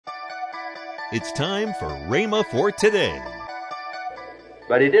It's time for Rhema for today.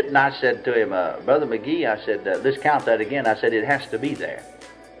 But he didn't. I said to him, Brother McGee, I said, let's count that again. I said, it has to be there.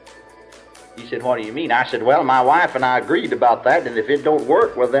 He said, what do you mean? I said, well, my wife and I agreed about that, and if it don't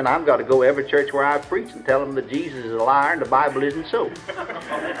work, well, then I've got to go every church where I preach and tell them that Jesus is a liar and the Bible isn't so.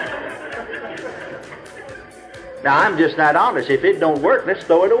 Now, I'm just not honest. If it don't work, let's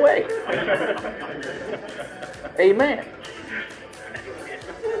throw it away. Amen.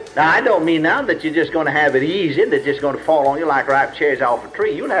 Now, I don't mean now that you're just going to have it easy, that's just going to fall on you like ripe cherries off a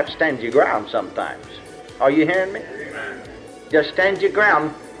tree. You'll have to stand your ground sometimes. Are you hearing me? Amen. Just stand your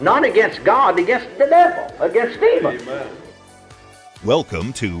ground, not against God, against the devil, against demons. Amen.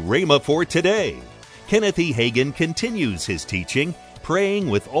 Welcome to Rhema for today. Kenneth E. Hagin continues his teaching, Praying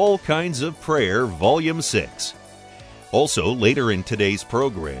with All Kinds of Prayer, Volume 6. Also, later in today's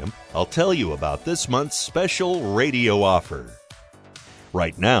program, I'll tell you about this month's special radio offer.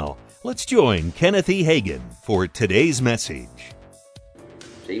 Right now, let's join Kenneth E. Hagin for today's message.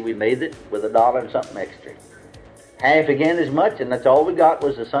 See, we made it with $1 and something extra. Half again as much, and that's all we got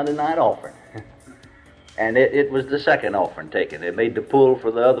was the Sunday night offering. And it was the second offering taken. They made the pull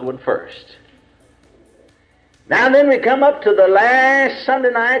for the other one first. Now then we come up to the last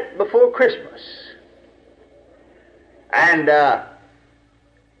Sunday night before Christmas. And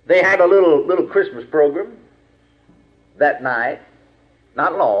they had a little Christmas program that night.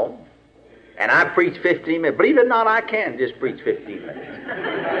 Not long. And I preached 15 minutes. Believe it or not, I can just preach 15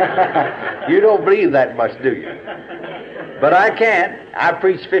 minutes. You don't believe that much, do you? But I can. I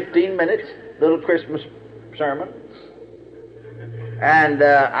preached 15 minutes, little Christmas sermon. And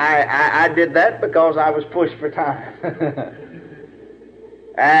I did that because I was pushed for time.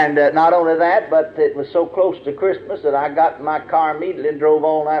 And not only that, but it was so close to Christmas that I got in my car immediately and drove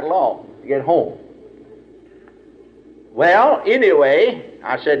all night long to get home. Well, anyway,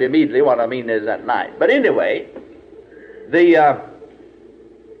 I said immediately, what I mean is that night. But anyway, they'd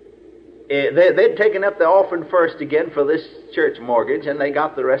taken up the offering first again for this church mortgage, and they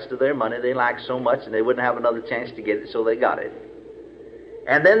got the rest of their money they liked so much, and they wouldn't have another chance to get it, so they got it.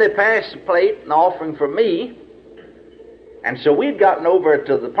 And then they passed the plate and offering for me, and so we'd gotten over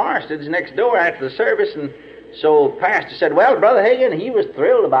to the parsonage next door after the service, and so the pastor said, well, Brother Hagin, he was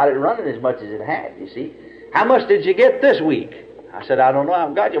thrilled about it running as much as it had, you see. How much did you get this week? I said, I don't know, I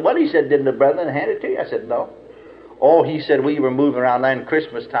haven't got you. Well, he said, didn't the brethren hand it to you? I said, no. Oh, he said, we were moving around then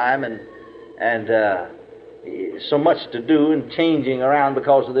Christmas time and so much to do and changing around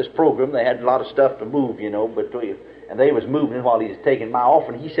because of this program. They had a lot of stuff to move, between, and they was moving while he was taking my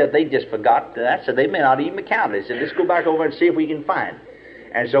offering. He said, they just forgot that. So they may not even count it. He said, let's go back over and see if we can find it.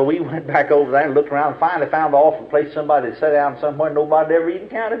 And so we went back over there and looked around and finally found the offering place. Somebody had sat down somewhere. Nobody ever even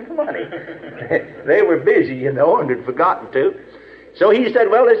counted the money. They were busy, and had forgotten to. So he said,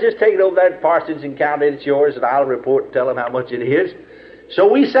 well, let's just take it over there to Parsons and count it. It's yours, and I'll report and tell them how much it is. So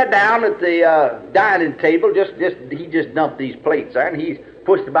we sat down at the dining table. He just dumped these plates there, and he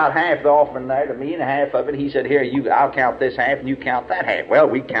pushed about half the offering there to me and half of it. He said, here, I'll count this half and you count that half. Well,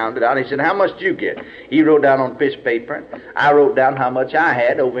 we counted out. He said, how much did you get? He wrote down on piece of paper, and I wrote down how much I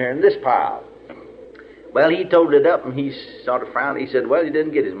had over here in this pile. Well, he totaled it up, and he sort of frowned. He said, well, you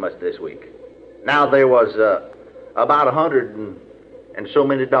didn't get as much this week. Now, there was about $100 and so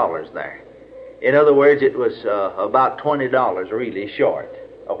many dollars there. In other words, it was about $20 really short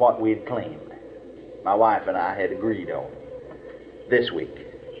of what we had claimed. My wife and I had agreed on this week.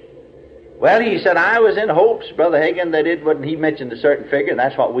 Well, he said, I was in hopes, Brother Hagin, that it wouldn't. He mentioned a certain figure, and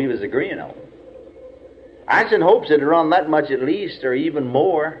that's what we was agreeing on. I was in hopes it'd run that much at least, or even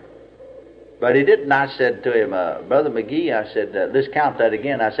more. But he didn't. I said to him, Brother McGee, I said, let's count that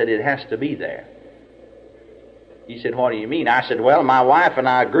again. I said, it has to be there. He said, what do you mean? I said, well, my wife and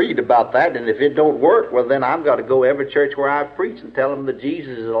I agreed about that, and if it don't work, well, then I've got to go every church where I preach and tell them that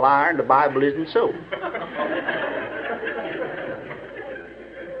Jesus is a liar and the Bible isn't so.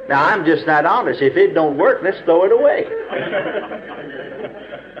 Now, I'm just not honest. If it don't work, let's throw it away.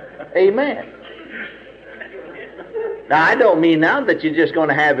 Amen. Now, I don't mean now that you're just going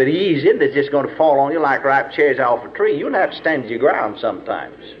to have it easy, that's just going to fall on you like ripe cherries off a tree. You'll have to stand your ground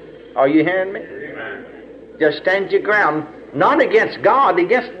sometimes. Are you hearing me? Amen. Just stand your ground, not against God,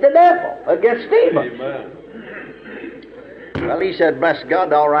 against the devil, against demons. Amen. Well, he said, bless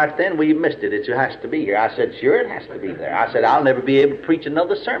God, all right then, we missed it. It has to be here. I said, sure, it has to be there. I said, I'll never be able to preach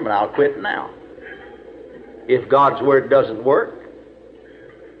another sermon. I'll quit now. If God's word doesn't work.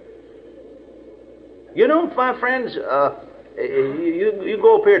 You know, my friends, you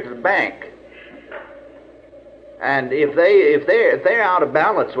go up here to the bank, and if they're out of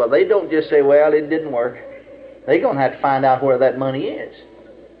balance, well, they don't just say, well, it didn't work. They're going to have to find out where that money is.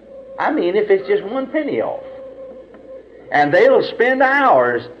 I mean, if it's just 1 penny off. And they'll spend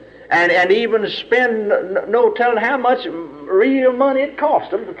hours and even spend no telling how much real money it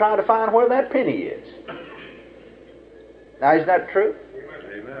costs them to try to find where that penny is. Now, isn't that true?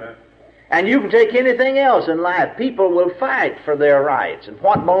 Amen. And you can take anything else in life. People will fight for their rights and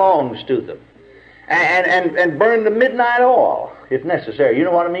what belongs to them. And burn the midnight oil, if necessary. You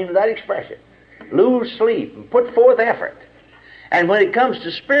know what I mean by that expression. Lose sleep and put forth effort. And when it comes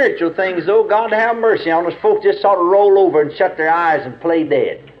to spiritual things, though, God have mercy on us. Folks just sort of roll over and shut their eyes and play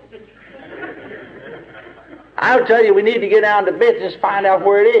dead. I'll tell you, we need to get down to business, find out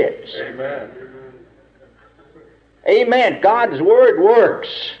where it is. Amen. Amen. God's Word works.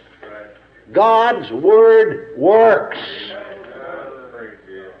 God's Word works.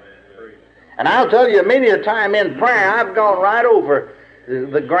 And I'll tell you, many a time in prayer, I've gone right over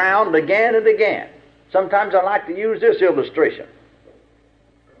the ground again and again. Sometimes I like to use this illustration.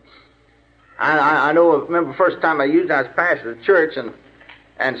 I remember the first time I used it, I was pastor of the church,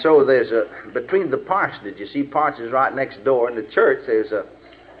 and so there's between the parsonage, you see parsonage right next door, and the church, there's a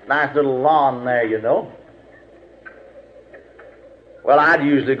nice little lawn there, you know. Well, I'd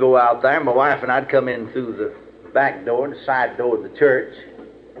usually go out there, my wife and I'd come in through the back door and the side door of the church.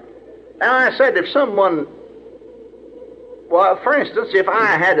 Now, I said, if someone, well, for instance, if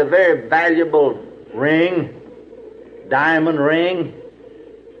I had a very valuable ring, diamond ring,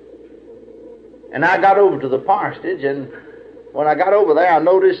 and I got over to the parsonage, and when I got over there, I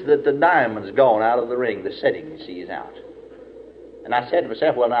noticed that the diamond's gone out of the ring. The setting, you see, is out. And I said to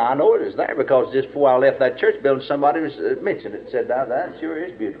myself, well, now I know it is there because just before I left that church building, somebody mentioned it and said, now that sure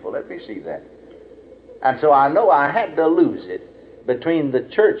is beautiful. Let me see that. And so I know I had to lose it between the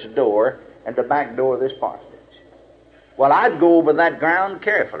church door and the back door of this parsonage. Well, I'd go over that ground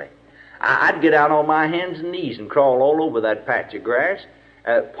carefully. I'd get out on my hands and knees and crawl all over that patch of grass,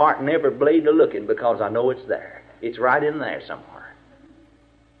 parting every blade of looking because I know it's there. It's right in there somewhere.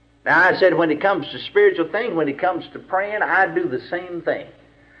 Now, I said when it comes to spiritual things, when it comes to praying, I do the same thing.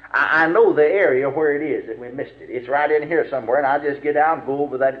 I know the area where it is that we missed it. It's right in here somewhere, and I just get out and go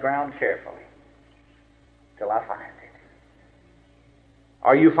over that ground carefully till I find it.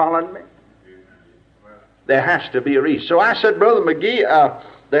 Are you following me? There has to be a reason. So I said, Brother McGee,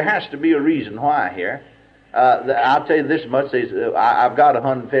 there has to be a reason why here. I'll tell you this much. I've got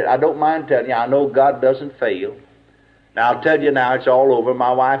 150. I don't mind telling you, I know God doesn't fail. Now, I'll tell you now, it's all over.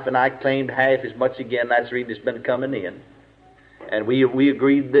 My wife and I claimed half as much again. That's the reason it's been coming in. And we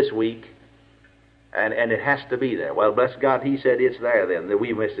agreed this week, and it has to be there. Well, bless God, he said it's there then, that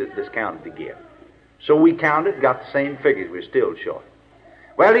we missed it, discounted again. So we counted, got the same figures. We're still short.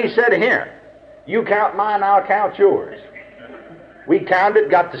 Well, he said, here, you count mine, I'll count yours. We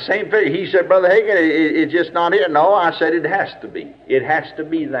counted, got the same figure. He said, Brother Hagin, it's just not here. No, I said it has to be. It has to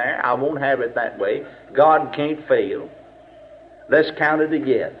be there. I won't have it that way. God can't fail. Let's count it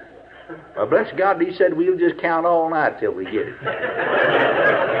again. Well, bless God, he said, we'll just count all night till we get it.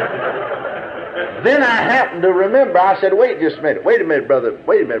 Then I happened to remember, I said, wait just a minute. Wait a minute,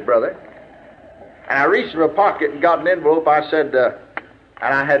 brother. And I reached in my pocket and got an envelope. I said, and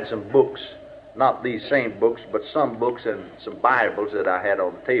I had some books. Not these same books, but some books and some Bibles that I had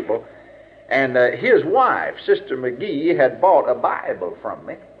on the table. And his wife, Sister McGee, had bought a Bible from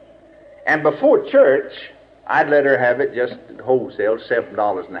me. And before church, I'd let her have it just wholesale,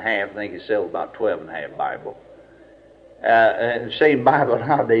 $7.50. I think it sells about 12.5 Bible. And the same Bible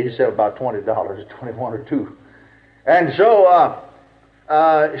nowadays sells about $20, 21 or 2. And so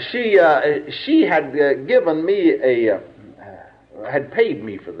she had given me had paid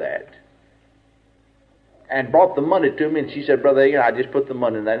me for that. And brought the money to me, and she said, Brother, I just put the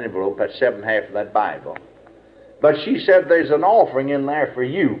money in that envelope. That's 7.5 of that Bible. But she said, there's an offering in there for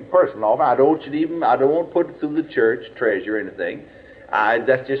you, personal offering. I don't want to put it through the church treasure or anything.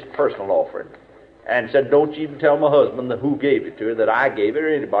 That's just personal offering. And said, don't you even tell my husband who gave it to her, that I gave it or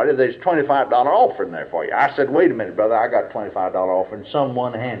anybody. There's $25 offering there for you. I said, wait a minute, brother, I got $25 offering.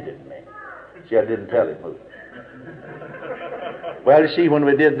 Someone handed me. See, I didn't tell him who. Well, you see, when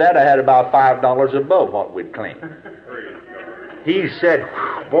we did that, I had about $5 above what we'd claimed. He said,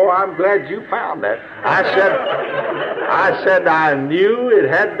 boy, I'm glad you found that. I said, I knew it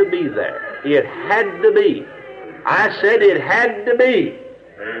had to be there. It had to be. I said it had to be.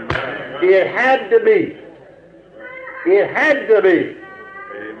 Amen. It had to be. It had to be.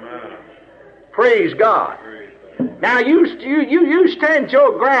 Amen. Praise God. Now, you stand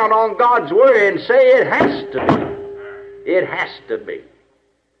your ground on God's Word and say it has to be. It has to be.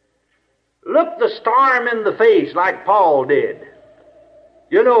 Look the storm in the face like Paul did.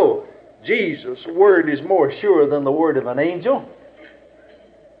 You know, Jesus' word is more sure than the word of an angel.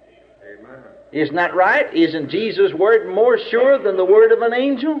 Amen. Isn't that right? Isn't Jesus' word more sure than the word of an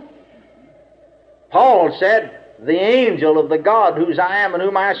angel? Paul said, the angel of the God whose I am and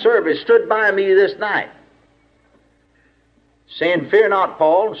whom I serve has stood by me this night, saying, fear not,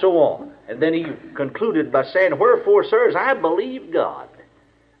 Paul, and so on. And then he concluded by saying, wherefore, sirs, I believe God,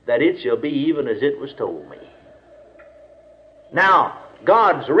 that it shall be even as it was told me. Now,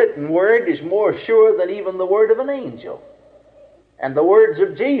 God's written word is more sure than even the word of an angel. And the words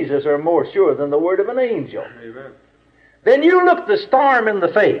of Jesus are more sure than the word of an angel. Amen. Then you look the storm in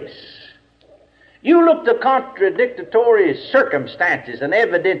the face. You look the contradictory circumstances and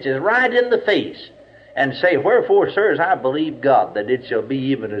evidences right in the face and say, wherefore, sirs, I believe God that it shall be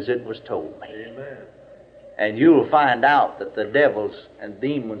even as it was told me. Amen. And you'll find out that the devils and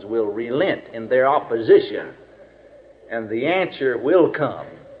demons will relent in their opposition, and the answer will come.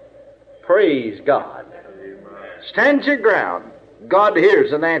 Praise God. Amen. Stand your ground. God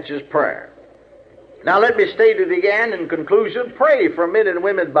hears and answers prayer. Now let me state it again in conclusion. Pray for men and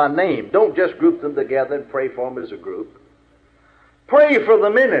women by name. Don't just group them together and pray for them as a group. Pray for the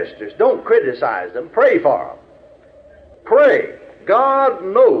ministers. Don't criticize them. Pray for them. Pray. God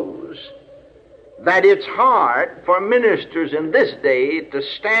knows that it's hard for ministers in this day to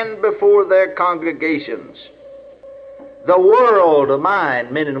stand before their congregations. The world of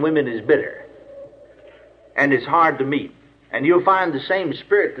mind, men and women, is bitter. And it's hard to meet. And you'll find the same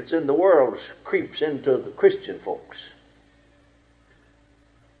spirit that's in the world creeps into the Christian folks.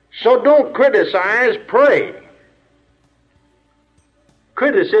 So don't criticize, pray.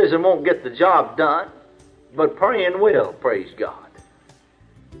 Criticism won't get the job done, but praying will, praise God.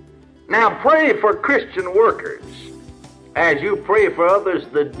 Now pray for Christian workers. As you pray for others,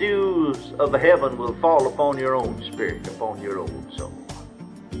 the dews of heaven will fall upon your own spirit, upon your own soul.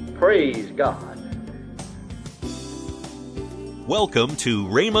 Praise God. Welcome to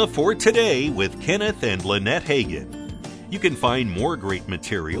Rhema for Today with Kenneth and Lynette Hagin. You can find more great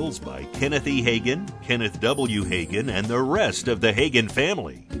materials by Kenneth E. Hagin, Kenneth W. Hagin, and the rest of the Hagin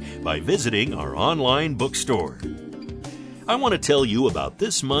family by visiting our online bookstore. I want to tell you about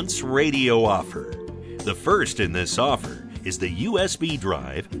this month's radio offer. The first in this offer is the USB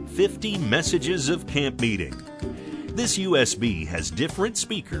drive 50 Messages of Camp Meeting. This USB has different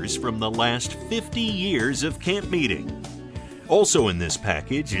speakers from the last 50 years of camp meeting. Also in this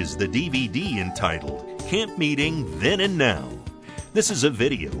package is the DVD entitled Camp Meeting Then and Now. This is a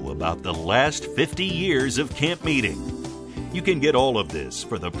video about the last 50 years of camp meeting. You can get all of this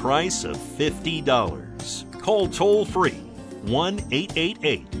for the price of $50. Call toll-free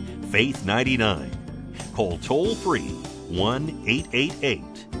 1-888-FAITH-99. Call toll-free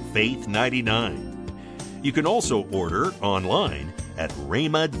 1-888-FAITH-99. You can also order online at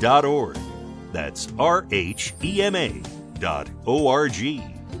rhema.org. That's RHEMA.org.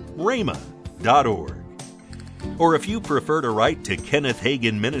 rhema.org. Or if you prefer to write to Kenneth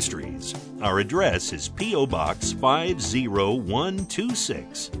Hagin Ministries, our address is P.O. Box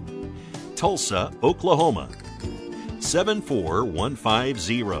 50126, Tulsa, Oklahoma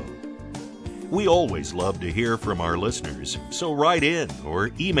 74150. We always love to hear from our listeners, so write in or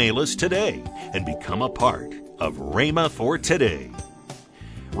email us today and become a part of Rhema for Today.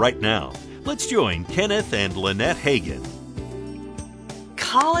 Right now, let's join Kenneth and Lynette Hagin.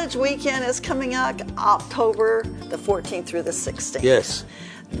 College weekend is coming up October the 14th through the 16th. Yes.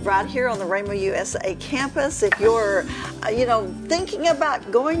 Right here on the Rhema USA campus. If you're, thinking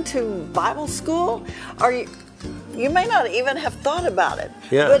about going to Bible school, or you may not even have thought about it,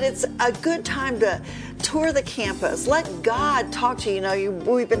 but it's a good time to tour the campus. Let God talk to you.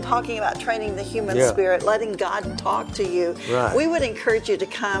 We've been talking about training the human spirit, letting God talk to you. Right. We would encourage you to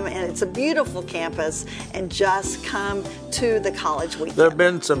come, and it's a beautiful campus, and just come to the college weekend. There have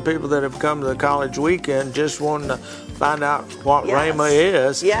been some people that have come to the college weekend just wanting to find out what Rhema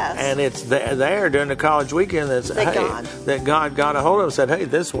is. Yes. And it's there during the college weekend that God got a hold of and said, hey,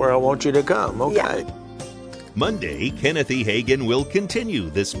 this is where I want you to come. Okay. Yeah. Monday, Kenneth E. Hagin will continue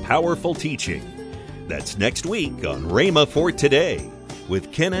this powerful teaching. That's next week on Rhema for Today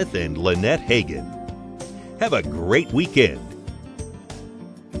with Kenneth and Lynette Hagin. Have a great weekend.